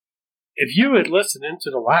If you had listened into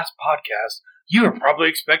the last podcast, you were probably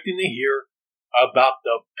expecting to hear about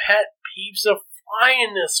the pet peeves of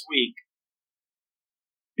flying this week.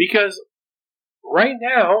 Because right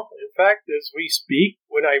now, in fact, as we speak,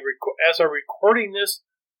 as I'm recording this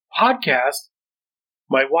podcast,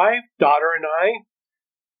 my wife, daughter, and I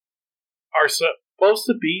are supposed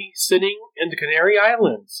to be sitting in the Canary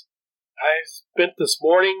Islands. I spent this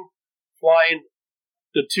morning flying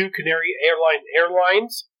the two Canary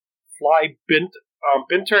airlines, fly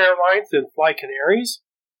Binter Airlines and Fly Canaries,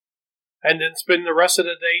 and then spend the rest of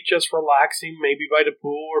the day just relaxing, maybe by the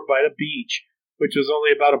pool or by the beach, which was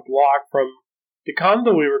only about a block from the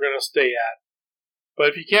condo we were going to stay at. But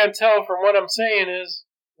if you can't tell from what I'm saying is,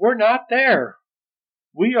 we're not there.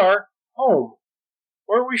 We are home,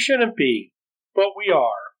 where we shouldn't be, but we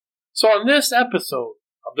are. So on this episode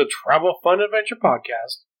of the Travel Fun Adventure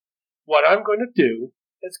Podcast, what I'm going to do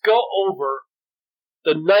is go over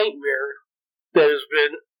the nightmare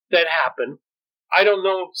that happened. I don't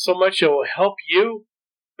know so much it will help you,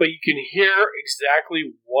 but you can hear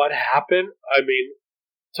exactly what happened. I mean,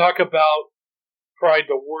 talk about probably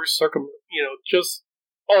the worst just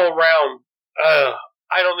all around.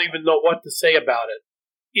 I don't even know what to say about it.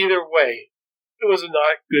 Either way, it was a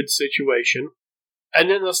not good situation. And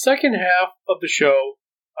in the second half of the show,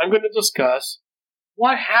 I'm going to discuss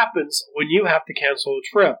what happens when you have to cancel a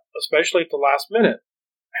trip, especially at the last minute.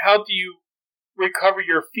 How do you recover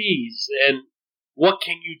your fees, and what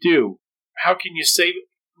can you do? How can you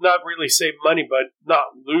not really save money, but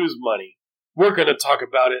not lose money? We're going to talk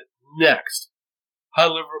about it next.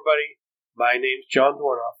 Hello, everybody. My name's John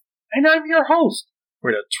Dornoff, and I'm your host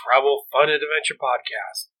for the Travel Fun Adventure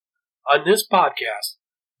Podcast. On this podcast,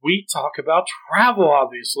 we talk about travel,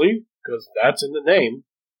 obviously, because that's in the name.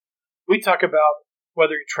 We talk about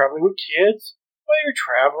whether you're traveling with kids, whether you're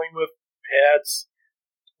traveling with pets,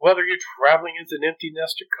 whether you're traveling as an empty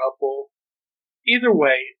nester couple. Either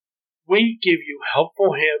way, we give you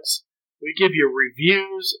helpful hints. We give you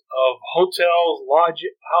reviews of hotels,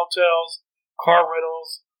 car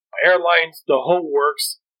rentals, airlines, the whole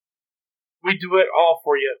works. We do it all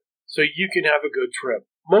for you so you can have a good trip.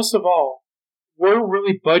 Most of all, we're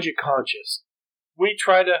really budget conscious. We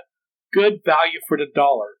try to good value for the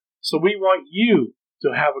dollar. So we want you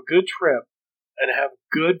to have a good trip and have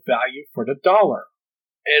good value for the dollar.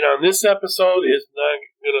 And on this episode is not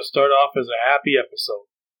going to start off as a happy episode.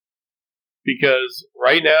 Because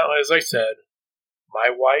right now, as I said, my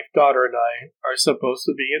wife, daughter, and I are supposed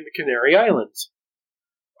to be in the Canary Islands.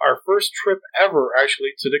 Our first trip ever,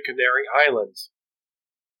 actually, to the Canary Islands.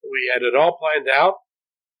 We had it all planned out.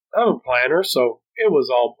 I'm a planner, so it was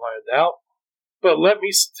all planned out. But let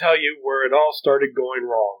me tell you where it all started going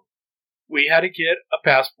wrong. We had to get a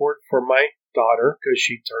passport for my daughter because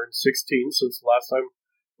she turned 16 since the last time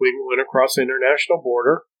we went across the international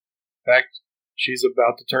border. In fact, she's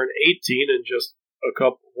about to turn 18 in just a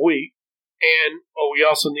couple of weeks. And we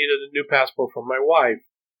also needed a new passport for my wife.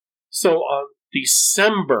 So on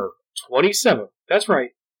December 27th, that's right,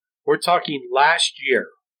 we're talking last year.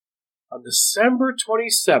 On December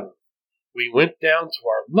 27th, we went down to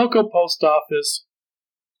our local post office.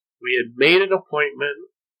 We had made an appointment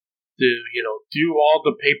to, do all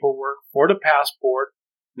the paperwork for the passport.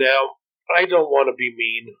 Now, I don't want to be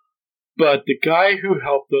mean, but the guy who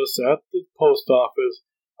helped us at the post office,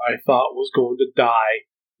 I thought was going to die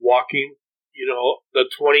walking, the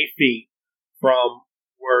 20 feet from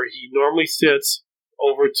where he normally sits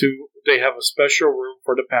over to, they have a special room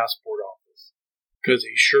for the passport office, because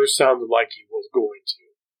he sure sounded like he was going to.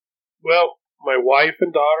 Well, my wife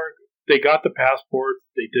and daughter, they got the passport,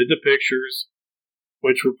 they did the pictures,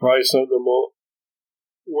 which were probably some of the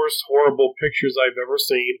worst horrible pictures I've ever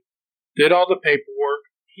seen. Did all the paperwork.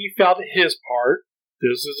 He filled out his part.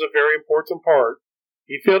 This is a very important part.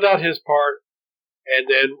 He filled out his part and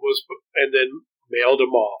then mailed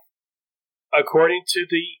them off. According to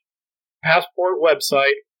the passport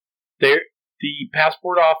website, the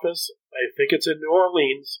passport office, I think it's in New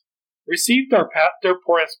Orleans, received their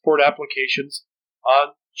passport applications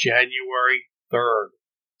on January 3rd.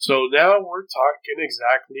 So now we're talking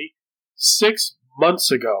exactly 6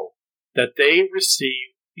 months ago that they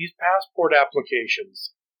received these passport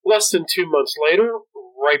applications. Less than 2 months later,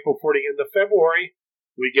 right before the end of February,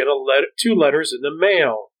 we get two letters in the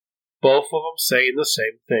mail, both of them saying the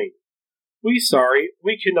same thing. We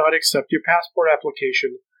cannot accept your passport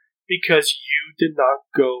application because you did not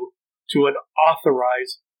go to an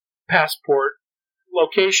authorized passport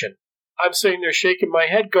location. I'm sitting there shaking my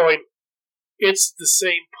head going, it's the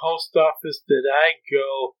same post office that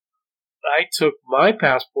I took my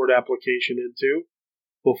passport application into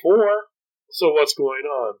before, so what's going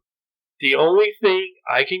on? The only thing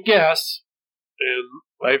I can guess, and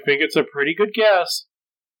I think it's a pretty good guess,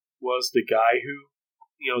 was the guy who,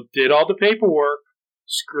 did all the paperwork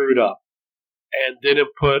screwed up and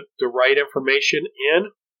didn't put the right information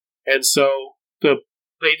in, and so they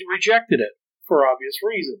rejected it for obvious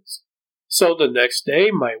reasons. So the next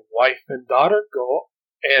day, my wife and daughter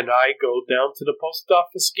I go down to the post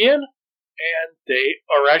office again, and it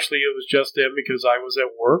was just them because I was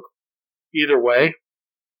at work. Either way,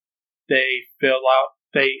 they fill out.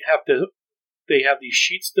 They have these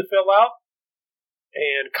sheets to fill out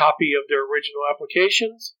and copy of their original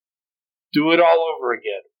applications. Do it all over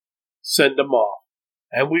again. Send them off.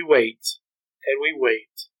 And we wait. And we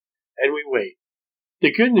wait. And we wait.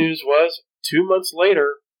 The good news was 2 months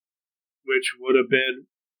later, which would have been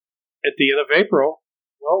at the end of April,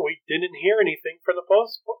 well, we didn't hear anything from the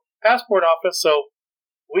passport office, so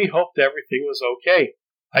we hoped everything was okay.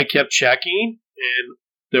 I kept checking, and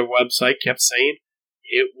their website kept saying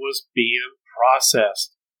it was being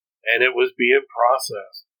processed. And it was being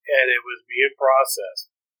processed. And it was being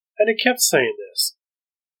processed. And it kept saying this.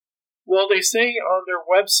 Well, they say on their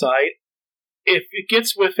website, if it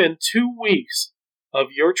gets within 2 weeks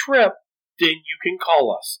of your trip, then you can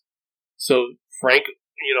call us. So, Frank,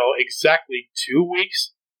 exactly 2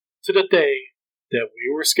 weeks to the day that we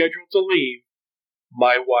were scheduled to leave,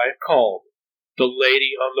 my wife called. The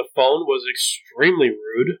lady on the phone was extremely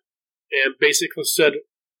rude and basically said,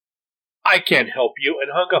 "I can't help you,"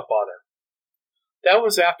 and hung up on her. That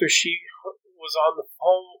was after she was on the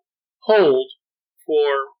phone hold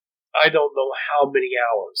for I don't know how many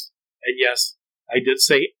hours. And yes, I did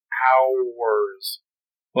say hours.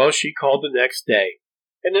 Well, she called the next day.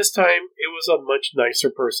 And this time, it was a much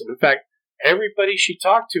nicer person. In fact, everybody she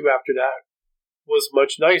talked to after that was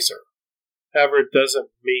much nicer. However, it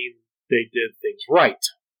doesn't mean they did things right.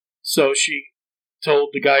 So she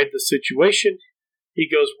told the guy the situation. He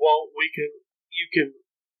goes, "Well, you can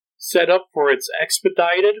set up for it's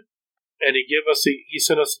expedited." And he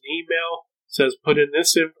sent us an email, says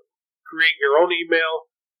create your own email,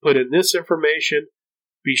 put in this information,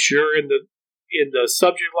 be sure in the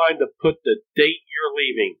subject line to put the date you're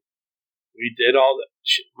leaving. We did all that.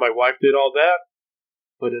 My wife did all that,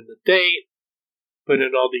 put in the date, put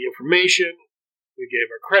in all the information. We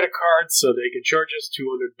gave our credit cards so they can charge us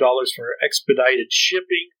 $200 for expedited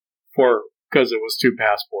shipping because it was 2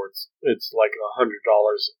 passports. It's like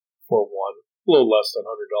 $100 for one. A little less than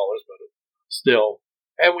 $100, but still.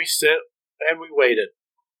 And we waited.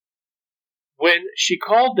 When she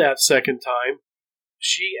called that second time,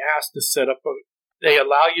 she asked to set up they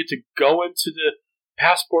allow you to go into the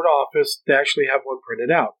passport office to actually have one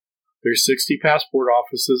printed out. There's 60 passport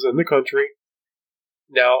offices in the country.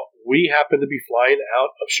 Now, we happen to be flying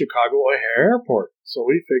out of Chicago O'Hare Airport, so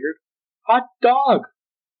we figured, hot dog,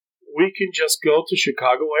 we can just go to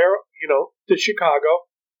Chicago to Chicago.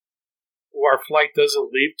 Our flight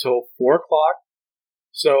doesn't leave till 4 o'clock,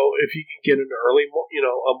 so if you can get an early,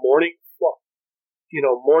 a morning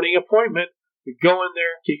appointment, you go in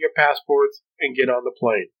there, get your passports, and get on the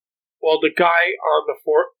plane. Well, the guy on the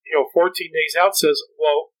 14 days out says,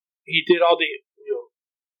 well, he did all the,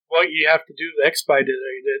 what you have to do, the expedited,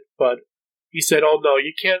 but he said, oh no,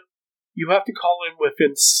 you can't, you have to call in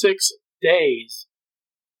within 6 days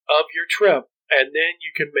of your trip, and then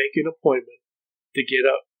you can make an appointment to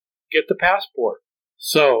get the passport.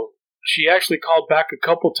 So, she actually called back a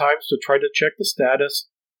couple times to try to check the status,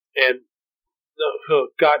 and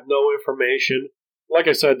got no information. Like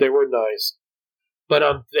I said, they were nice. But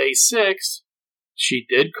on day 6, she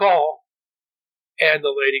did call, and the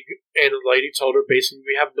lady told her basically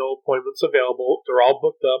we have no appointments available. They're all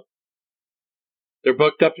booked up. They're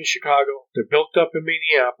booked up in Chicago. They're booked up in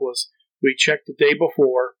Minneapolis. We checked the day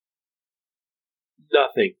before.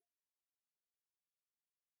 Nothing.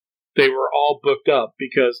 They were all booked up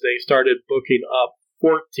because they started booking up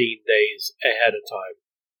 14 days ahead of time.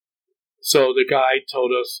 So the guy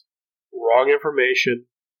told us wrong information,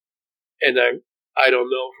 and I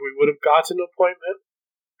don't know if we would have gotten an appointment,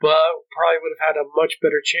 but probably would have had a much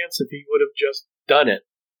better chance if he would have just done it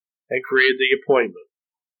and created the appointment.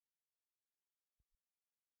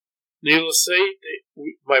 Needless to say,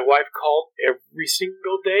 my wife called every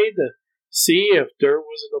single day to see if there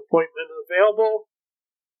was an appointment available,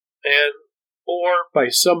 or by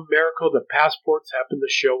some miracle the passports happened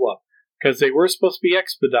to show up, because they were supposed to be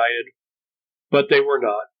expedited, but they were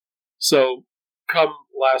not. So, come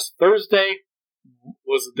last Thursday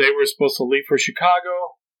was the day we were supposed to leave for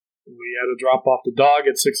Chicago. We had to drop off the dog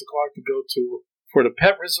at 6 o'clock to go for the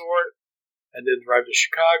pet resort, and then drive to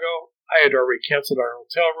Chicago. I had already canceled our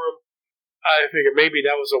hotel room. I figured maybe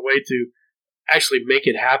that was a way to actually make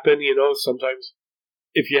it happen. Sometimes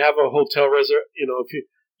if you have a hotel if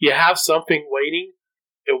you have something waiting,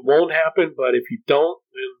 it won't happen. But if you don't,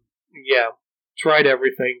 then yeah, tried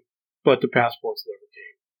everything, but the passports never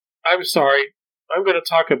came. I'm sorry. I'm going to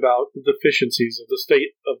talk about the deficiencies of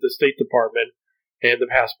the State Department and the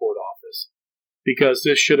passport office, because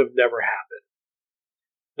this should have never happened.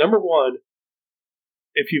 Number one,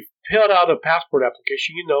 if you fill out a passport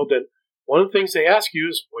application, you know that one of the things they ask you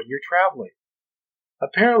is when you're traveling.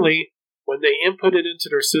 Apparently, when they input it into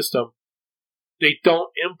their system, they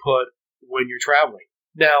don't input when you're traveling.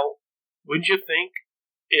 Now, wouldn't you think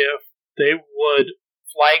if they would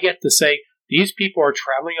flag it to say these people are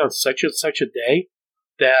traveling on such and such a day,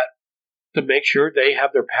 that to make sure they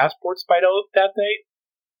have their passports by that date?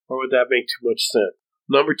 Or would that make too much sense?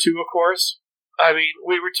 Number two, of course,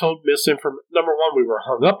 we were told misinformation. Number one, we were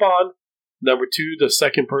hung up on. Number two, the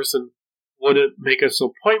second person wouldn't make us an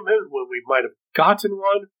appointment when we might have gotten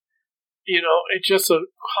one. It's just a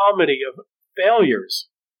comedy of failures.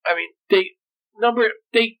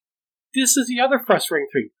 This is the other frustrating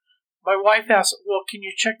thing. My wife asked, well, can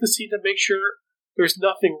you check to see to make sure there's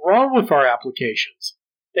nothing wrong with our applications?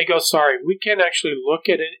 They go, sorry, we can't actually look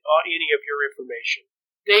at any of your information.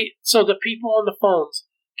 So the people on the phones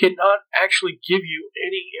cannot actually give you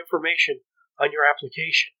any information on your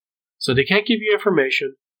application. So they can't give you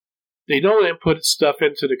information. They don't input stuff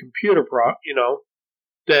into the computer,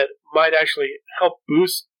 that might actually help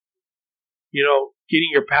boost, getting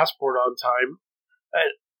your passport on time.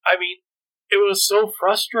 And it was so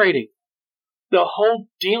frustrating. The whole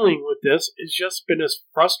dealing with this has just been as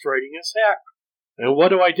frustrating as heck. And what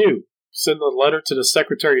do? Send a letter to the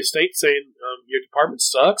Secretary of State saying your department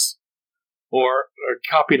sucks? Or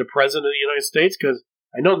copy the President of the United States? Because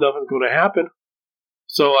I know nothing's going to happen.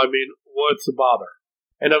 So, what's the bother?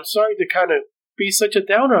 And I'm sorry to kind of be such a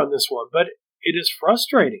downer on this one, but it is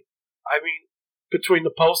frustrating. Between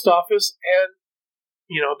the post office and,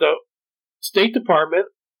 the State Department,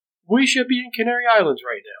 we should be in Canary Islands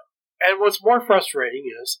right now. And what's more frustrating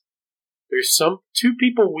is there's two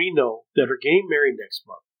people we know that are getting married next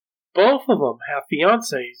month. Both of them have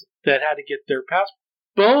fiancés that had to get their passport.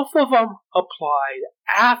 Both of them applied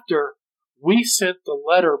after we sent the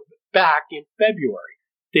letter back in February.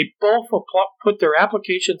 They both put their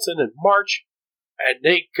applications in March, and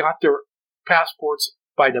they got their passports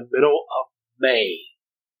by the middle of May.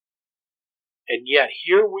 And yet,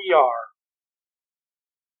 here we are.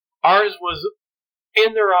 Ours was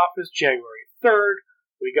in their office January 3rd.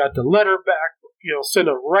 We got the letter back, sent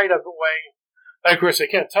it right away. And of course, they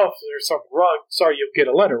can't tell if there's something wrong. Sorry, you'll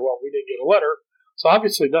get a letter. Well, we didn't get a letter. So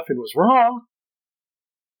obviously nothing was wrong.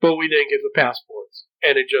 But we didn't get the passports.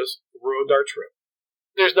 And it just ruined our trip.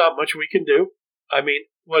 There's not much we can do.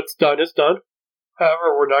 What's done is done.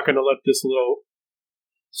 However, we're not going to let this little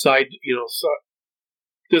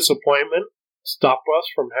disappointment stop us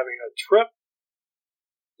from having a trip.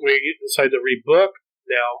 We decided to rebook.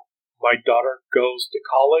 Now, my daughter goes to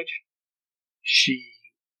college.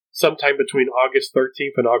 Sometime between August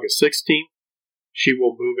 13th and August 16th, she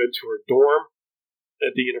will move into her dorm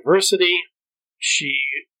at the university.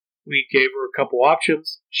 We gave her a couple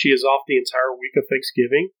options. She is off the entire week of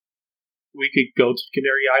Thanksgiving. We could go to the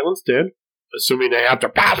Canary Islands then, assuming they have their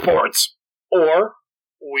passports. Or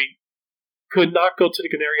we could not go to the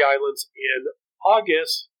Canary Islands in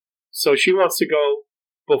August, so she wants to go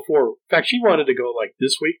before. In fact, she wanted to go like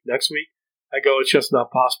this week, next week. I go, it's just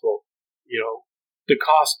not possible. The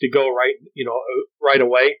cost to go right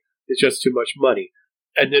away is just too much money.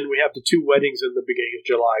 And then we have the two weddings in the beginning of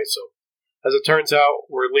July. So as it turns out,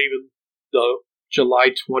 we're leaving the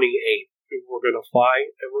July 28th. We're going to fly,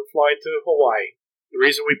 and we're flying to Hawaii. The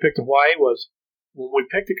reason we picked Hawaii was when we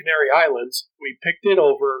picked the Canary Islands, we picked it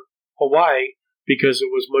over Hawaii because it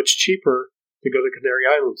was much cheaper to go to Canary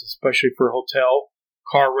Islands, especially for hotel,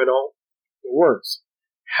 car rental, the works.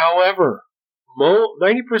 However, 90%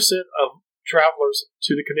 of travelers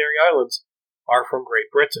to the Canary Islands are from Great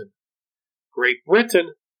Britain. Great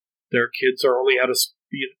Britain, their kids are only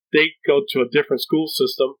they go to a different school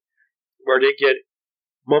system where they get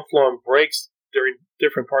month-long breaks during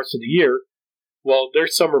different parts of the year. Well, their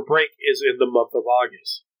summer break is in the month of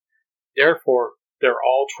August. Therefore, they're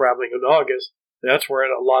all traveling in August. And that's where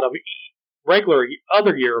a lot of regular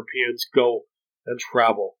other Europeans go and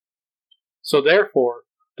travel. So therefore,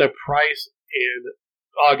 the price in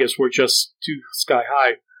August were just too sky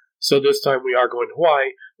high. So this time we are going to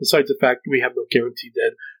Hawaii, besides the fact we have no guarantee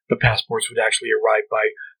that the passports would actually arrive by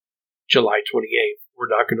July 28th. We're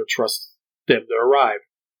not going to trust them to arrive.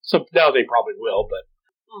 So now they probably will, but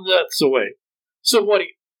that's the way.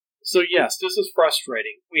 So yes, this is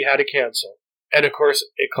frustrating. We had to cancel. And of course,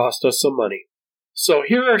 it cost us some money. So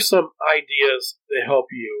here are some ideas that help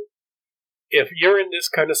you if you're in this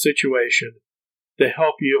kind of situation, to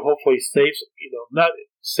help you hopefully save, not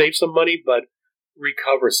save some money, but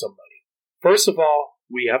recover some money. First of all,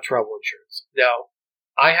 we have travel insurance. Now,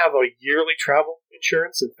 I have a yearly travel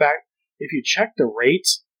insurance. In fact, if you check the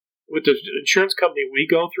rates with the insurance company we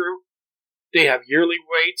go through, they have yearly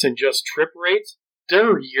rates and just trip rates.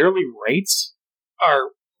 Their yearly rates are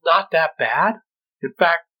not that bad. In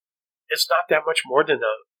fact, it's not that much more than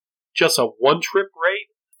just a one-trip rate.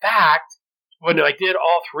 In fact, when I did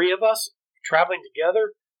all three of us traveling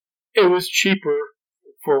together, it was cheaper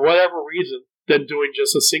for whatever reason than doing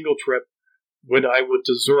just a single trip when I went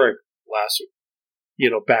to Zurich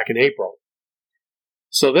back in April.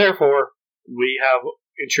 So therefore, we have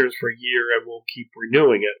insurance for a year and we'll keep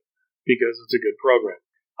renewing it because it's a good program.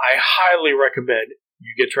 I highly recommend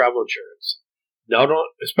you get travel insurance,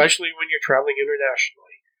 especially when you're traveling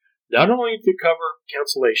internationally. Not only to cover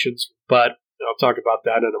cancellations, but I'll talk about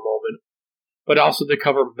that in a moment, but also to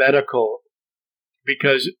cover medical,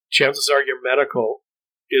 because chances are your medical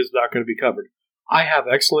is not going to be covered. I have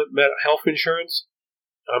excellent health insurance.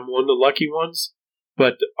 I'm one of the lucky ones,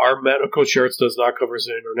 but our medical insurance does not cover us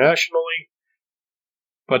internationally.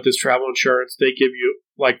 But this travel insurance, they give you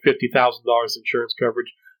like $50,000 insurance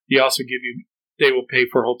coverage. They will pay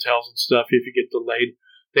for hotels and stuff if you get delayed.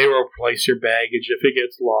 They will replace your baggage if it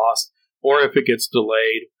gets lost or if it gets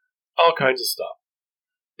delayed, all kinds of stuff.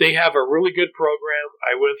 They have a really good program.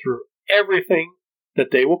 I went through everything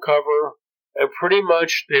that they will cover, and pretty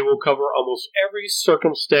much they will cover almost every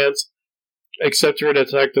circumstance except for the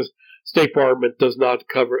fact the State Department does not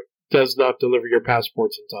deliver your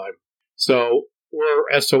passports in time. So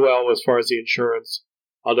we're SOL as far as the insurance,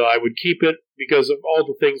 although I would keep it because of all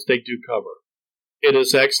the things they do cover. It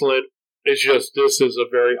is excellent. It's just this is a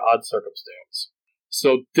very odd circumstance.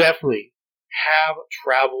 So definitely have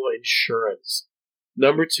travel insurance.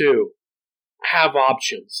 Number 2, have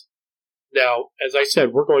options. Now, as I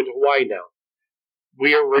said, we're going to Hawaii now.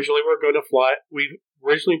 We originally were going to fly. We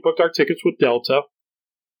originally booked our tickets with Delta.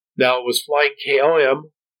 Now it was flying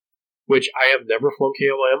KLM, which I have never flown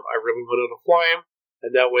KLM. I really wanted to fly them,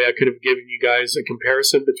 and that way I could have given you guys a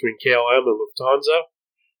comparison between KLM and Lufthansa,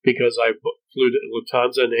 because I flew to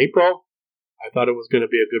Lufthansa in April. I thought it was going to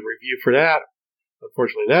be a good review for that.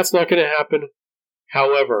 Unfortunately, that's not going to happen.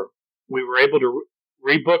 However, we were able to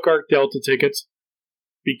rebook our Delta tickets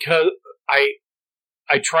because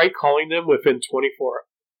I tried calling them within 24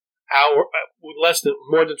 hours,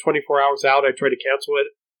 more than 24 hours out. I tried to cancel it.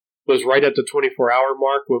 It was right at the 24-hour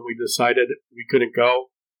mark when we decided we couldn't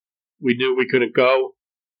go. We knew we couldn't go.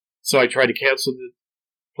 So I tried to cancel the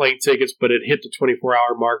plane tickets, but it hit the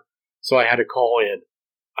 24-hour mark, so I had to call in.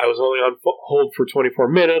 I was only on hold for 24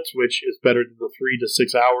 minutes, which is better than the 3 to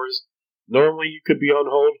 6 hours. Normally, you could be on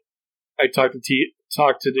hold. I talked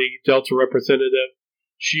to the Delta representative.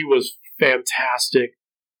 She was fantastic.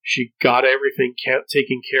 She got everything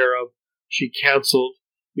taken care of. She canceled.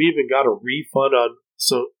 We even got a refund on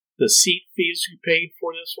the seat fees we paid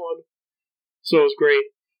for this one. So it was great.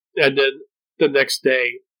 And then the next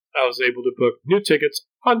day, I was able to book new tickets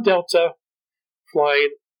on Delta,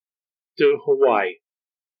 flying to Hawaii.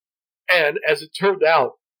 And as it turned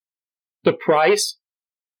out, the price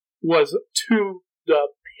was to the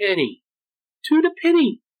penny. To the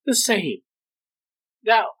penny, the same.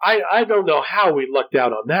 Now, I don't know how we lucked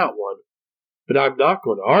out on that one, but I'm not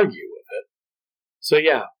going to argue with it. So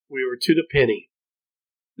yeah, we were to the penny.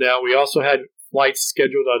 Now, we also had flights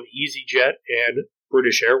scheduled on EasyJet and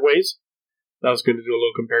British Airways. I was going to do a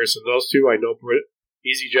little comparison of those two. I know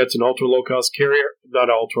EasyJet's an ultra low-cost carrier, not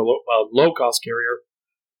low-cost carrier.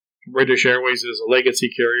 British Airways is a legacy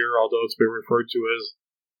carrier, although it's been referred to as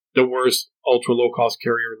the worst ultra low-cost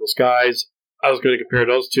carrier in the skies. I was going to compare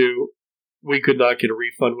those two. We could not get a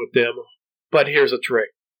refund with them. But here's a trick.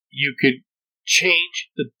 You could change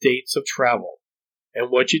the dates of travel. And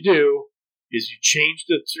what you do is you change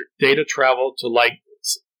the date of travel to like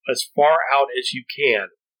as far out as you can.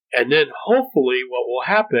 And then hopefully what will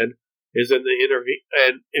happen is in the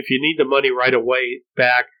and if you need the money right away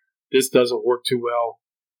back, this doesn't work too well.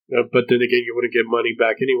 But then again, you wouldn't get money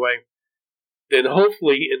back anyway. Then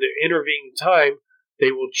hopefully in the intervening time,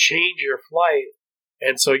 they will change your flight.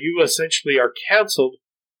 And so you essentially are canceled,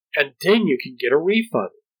 and then you can get a refund.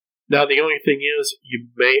 Now, the only thing is you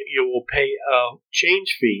will pay a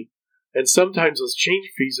change fee, and sometimes those change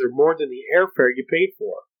fees are more than the airfare you paid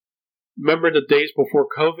for. Remember the days before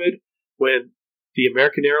COVID when the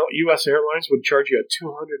U.S. Airlines would charge you a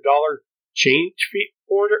 $200 change fee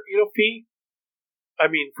fee? I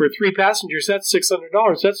mean, for 3 passengers, that's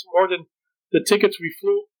 $600. That's more than the tickets we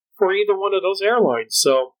flew for either one of those airlines.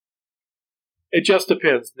 So it just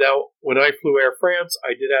depends. Now, when I flew Air France,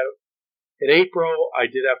 I did have in April. I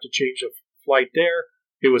did have to change a flight there.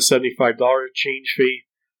 It was $75 change fee,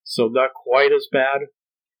 so not quite as bad.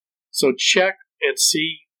 So check and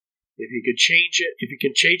see if you can change it. If you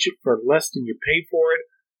can change it for less than you paid for it,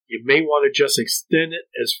 you may want to just extend it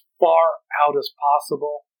as far out as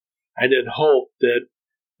possible and then hope that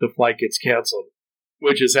the flight gets canceled,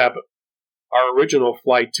 which has happened. Our original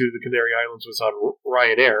flight to the Canary Islands was on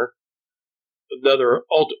Ryanair,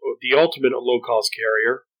 the ultimate low-cost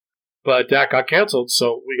carrier, but that got canceled,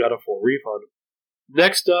 so we got a full refund.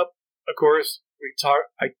 Next up, of course,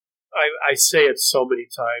 I say it so many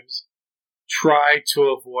times, try to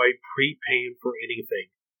avoid prepaying for anything.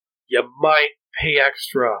 You might pay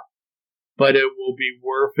extra, but it will be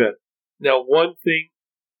worth it. Now, one thing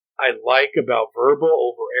I like about Vrbo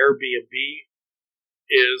over Airbnb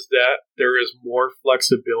is that there is more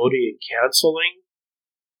flexibility in canceling.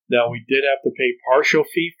 Now, we did have to pay partial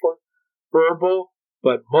fee for Vrbo,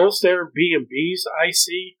 but most Airbnbs I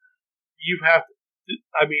see,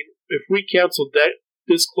 if we canceled that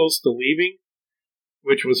this close to leaving,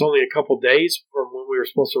 which was only a couple days from when we were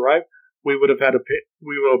supposed to arrive, we would have been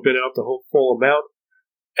out the whole full amount.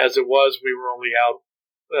 As it was, we were only out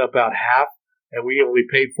about half, and we only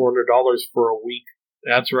paid $400 for a week.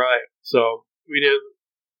 That's right. So we didn't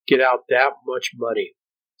get out that much money.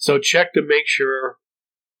 So check to make sure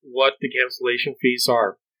what the cancellation fees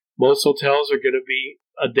are. Most hotels are going to be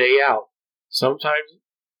a day out. Sometimes,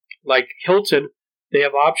 like Hilton, they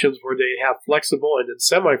have options where they have flexible and then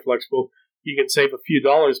semi-flexible. You can save a few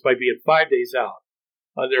dollars by being 5 days out.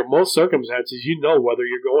 Under most circumstances, you know whether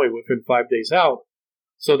you're going within 5 days out,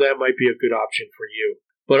 so that might be a good option for you.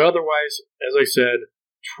 But otherwise, as I said,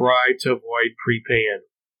 try to avoid prepaying.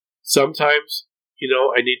 Sometimes,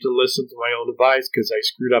 I need to listen to my own advice because I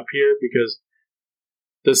screwed up here because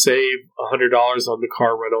to save $100 on the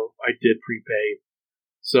car rental, I did prepay.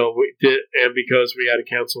 So we did, and because we had to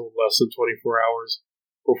cancel less than 24 hours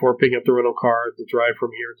before picking up the rental car to drive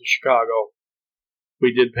from here to Chicago,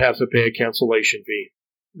 we did have to pay a cancellation fee.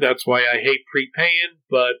 That's why I hate prepaying,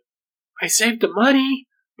 but I saved the money,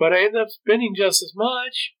 but I ended up spending just as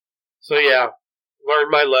much. So yeah,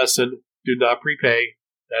 learned my lesson. Do not prepay.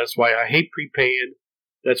 That's why I hate prepaying.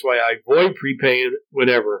 That's why I avoid prepaying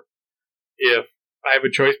whenever. If I have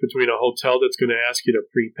a choice between a hotel that's going to ask you to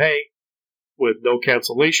prepay with no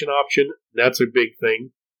cancellation option, that's a big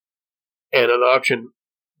thing, and an option,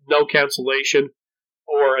 no cancellation,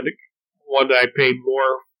 or one that I paid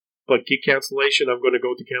more but get cancellation, I'm going to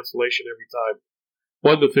go to cancellation every time.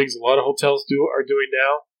 One of the things a lot of hotels are doing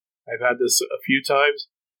now, I've had this a few times,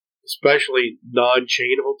 especially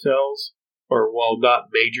non-chain hotels,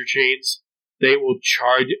 not major chains, they will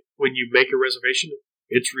charge, when you make a reservation,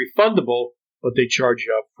 it's refundable, but they charge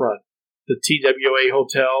you up front. The TWA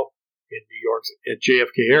Hotel in New York at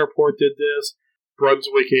JFK Airport did this.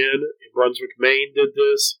 Brunswick Inn in Brunswick, Maine did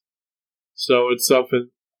this. So it's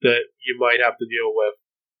something that you might have to deal with.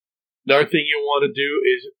 Another thing you want to do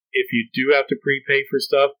is, if you do have to prepay for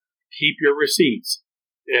stuff, keep your receipts.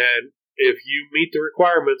 And if you meet the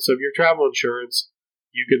requirements of your travel insurance,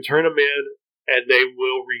 you can turn them in and they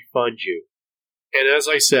will refund you. And as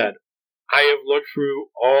I said, I have looked through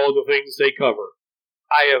all the things they cover.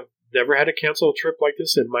 I have never had to cancel a trip like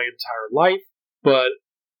this in my entire life, but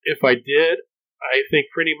if I did, I think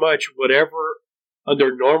pretty much whatever,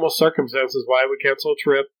 under normal circumstances, why I would cancel a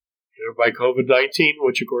trip, by COVID-19,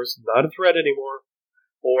 which of course is not a threat anymore,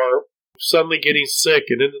 or suddenly getting sick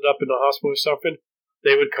and ended up in the hospital or something,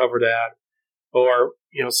 they would cover that. Or,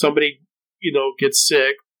 somebody, gets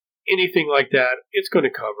sick, anything like that, it's going to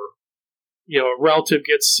cover. A relative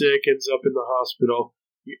gets sick, ends up in the hospital,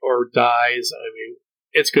 or dies,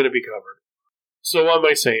 it's going to be covered. So what am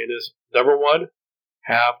I saying is, number one,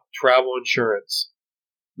 have travel insurance.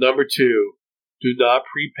 Number two, do not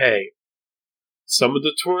prepay. Some of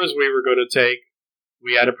the tours we were going to take,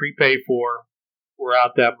 we had to prepay for. We're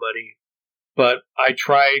out that money. But I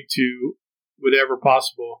tried to, whenever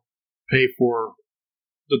possible, pay for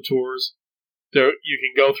the tours. You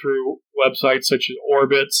can go through websites such as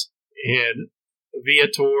Orbitz and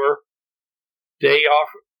Viator.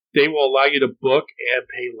 They will allow you to book and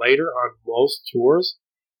pay later on most tours,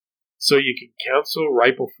 so you can cancel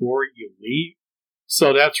right before you leave.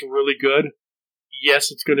 So that's really good.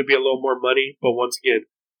 Yes, it's going to be a little more money, but once again,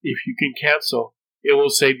 if you can cancel, it will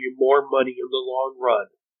save you more money in the long run.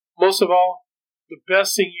 Most of all, the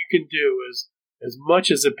best thing you can do is, as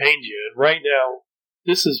much as it pains you, and right now,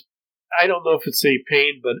 I don't know if it's a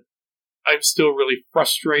pain, but I'm still really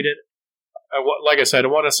frustrated. like I said, I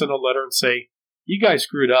want to send a letter and say, you guys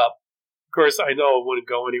screwed up. Of course, I know it wouldn't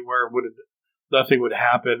go anywhere. Nothing would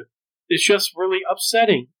happen. It's just really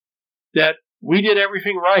upsetting that we did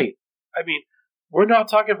everything right. I mean, we're not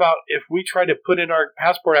talking about if we try to put in our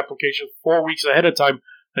passport application 4 weeks ahead of time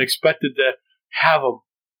and expected to have them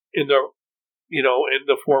in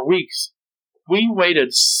the 4 weeks. We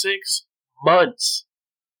waited 6 months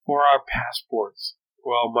for our passports.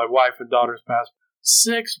 Well, my wife and daughter's passport.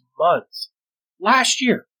 6 months. Last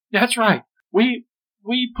year. That's right. We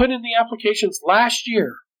put in the applications last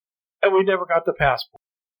year, and we never got the passport.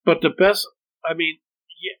 But the best,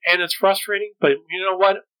 yeah, and it's frustrating, but you know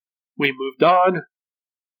what? We moved on.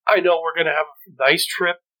 I know we're going to have a nice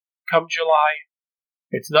trip come July.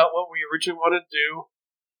 It's not what we originally wanted to do,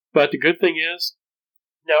 but the good thing is,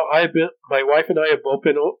 now my wife and I have both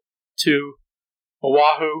been to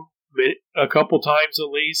Oahu a couple times at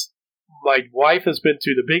least. My wife has been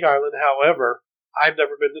to the Big Island. However, I've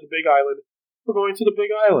never been to the Big Island. We're going to the Big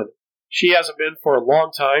Island. She hasn't been for a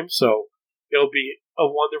long time, so it'll be a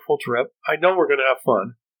wonderful trip. I know we're going to have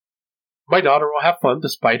fun. My daughter will have fun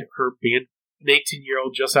despite her being an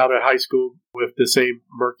 18-year-old just out of high school with the same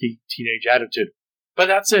murky teenage attitude. But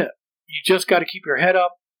that's it. You just got to keep your head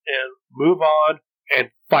up and move on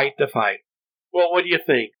and fight the fight. Well, what do you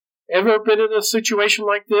think? Ever been in a situation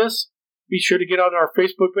like this? Be sure to get on our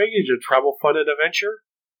Facebook page at Travel Fun and Adventure,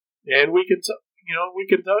 and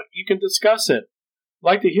you can discuss it. I'd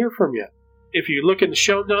like to hear from you. If you look in the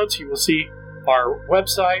show notes, you will see our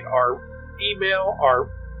website, our email, our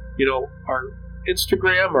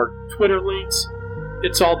Instagram, our Twitter links.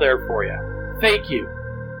 It's all there for you. Thank you.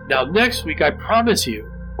 Now, next week, I promise you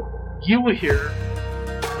will hear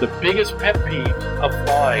the biggest pet peeve of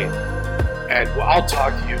flying. And I'll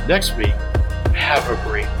talk to you next week. Have a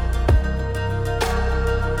great